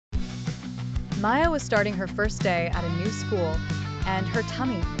Maya was starting her first day at a new school, and her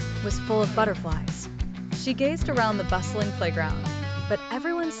tummy was full of butterflies. She gazed around the bustling playground, but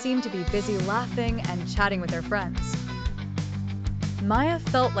everyone seemed to be busy laughing and chatting with their friends. Maya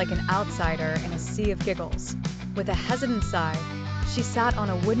felt like an outsider in a sea of giggles. With a hesitant sigh, she sat on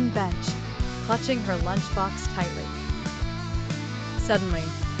a wooden bench, clutching her lunchbox tightly. Suddenly,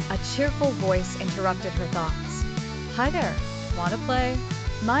 a cheerful voice interrupted her thoughts. "Hi there, wanna play?"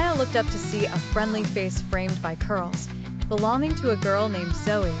 Maya looked up to see a friendly face framed by curls, belonging to a girl named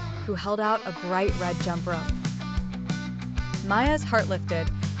Zoe, who held out a bright red jump rope. Maya's heart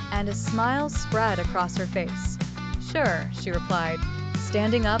lifted, and a smile spread across her face. "Sure," she replied,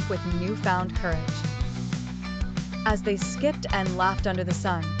 standing up with newfound courage. As they skipped and laughed under the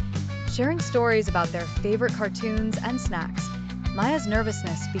sun, sharing stories about their favorite cartoons and snacks, Maya's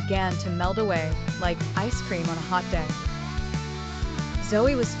nervousness began to melt away like ice cream on a hot day.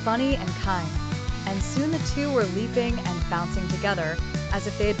 Zoe was funny and kind, and soon the two were leaping and bouncing together as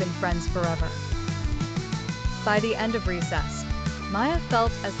if they had been friends forever. By the end of recess, Maya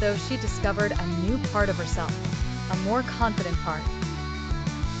felt as though she discovered a new part of herself, a more confident part.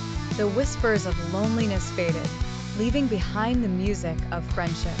 The whispers of loneliness faded, leaving behind the music of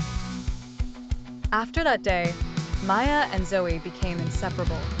friendship. After that day, Maya and Zoe became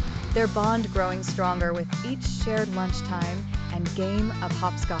inseparable, their bond growing stronger with each shared lunchtime and game of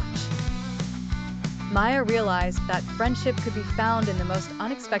hopscotch. Maya realized that friendship could be found in the most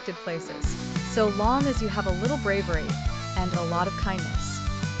unexpected places, so long as you have a little bravery and a lot of kindness.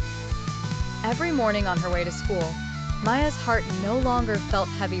 Every morning on her way to school, Maya's heart no longer felt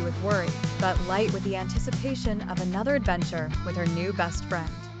heavy with worry, but light with the anticipation of another adventure with her new best friend.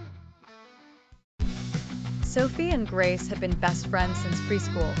 Sophie and Grace had been best friends since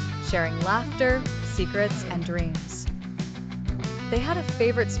preschool, sharing laughter, secrets, and dreams. They had a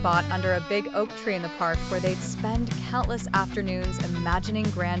favorite spot under a big oak tree in the park where they'd spend countless afternoons imagining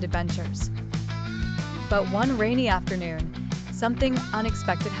grand adventures. But one rainy afternoon, something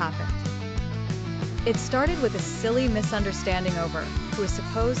unexpected happened. It started with a silly misunderstanding over who was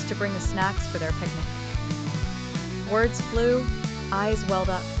supposed to bring the snacks for their picnic. Words flew, eyes welled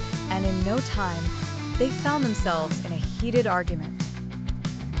up, and in no time, they found themselves in a heated argument.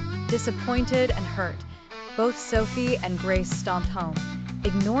 Disappointed and hurt, both Sophie and Grace stomped home,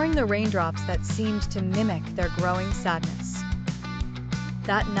 ignoring the raindrops that seemed to mimic their growing sadness.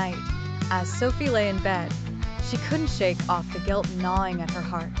 That night, as Sophie lay in bed, she couldn't shake off the guilt gnawing at her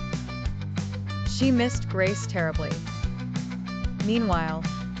heart. She missed Grace terribly. Meanwhile,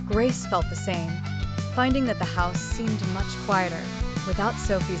 Grace felt the same, finding that the house seemed much quieter without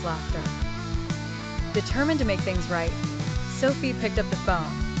Sophie's laughter. Determined to make things right, Sophie picked up the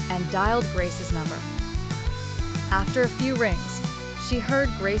phone and dialed Grace's number. After a few rings, she heard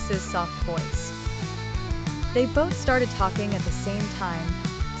Grace's soft voice. They both started talking at the same time,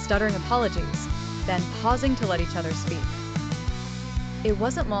 stuttering apologies, then pausing to let each other speak. It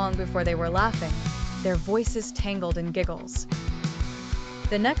wasn't long before they were laughing, their voices tangled in giggles.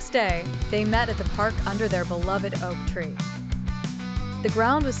 The next day, they met at the park under their beloved oak tree. The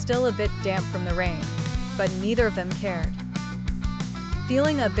ground was still a bit damp from the rain, but neither of them cared.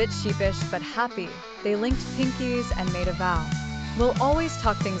 Feeling a bit sheepish but happy, they linked pinkies and made a vow. "We'll always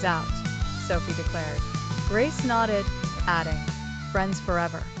talk things out," Sophie declared. Grace nodded, adding, "Friends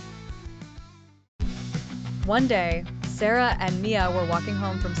forever." One day, Sarah and Mia were walking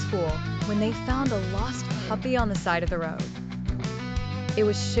home from school when they found a lost puppy on the side of the road. It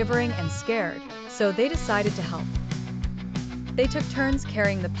was shivering and scared, so they decided to help. They took turns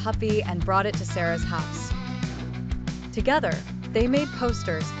carrying the puppy and brought it to Sarah's house. Together, they made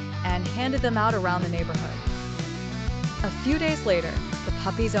posters and handed them out around the neighborhood. A few days later, the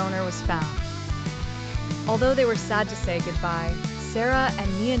puppy's owner was found. Although they were sad to say goodbye, Sarah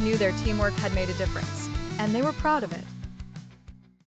and Mia knew their teamwork had made a difference, and they were proud of it.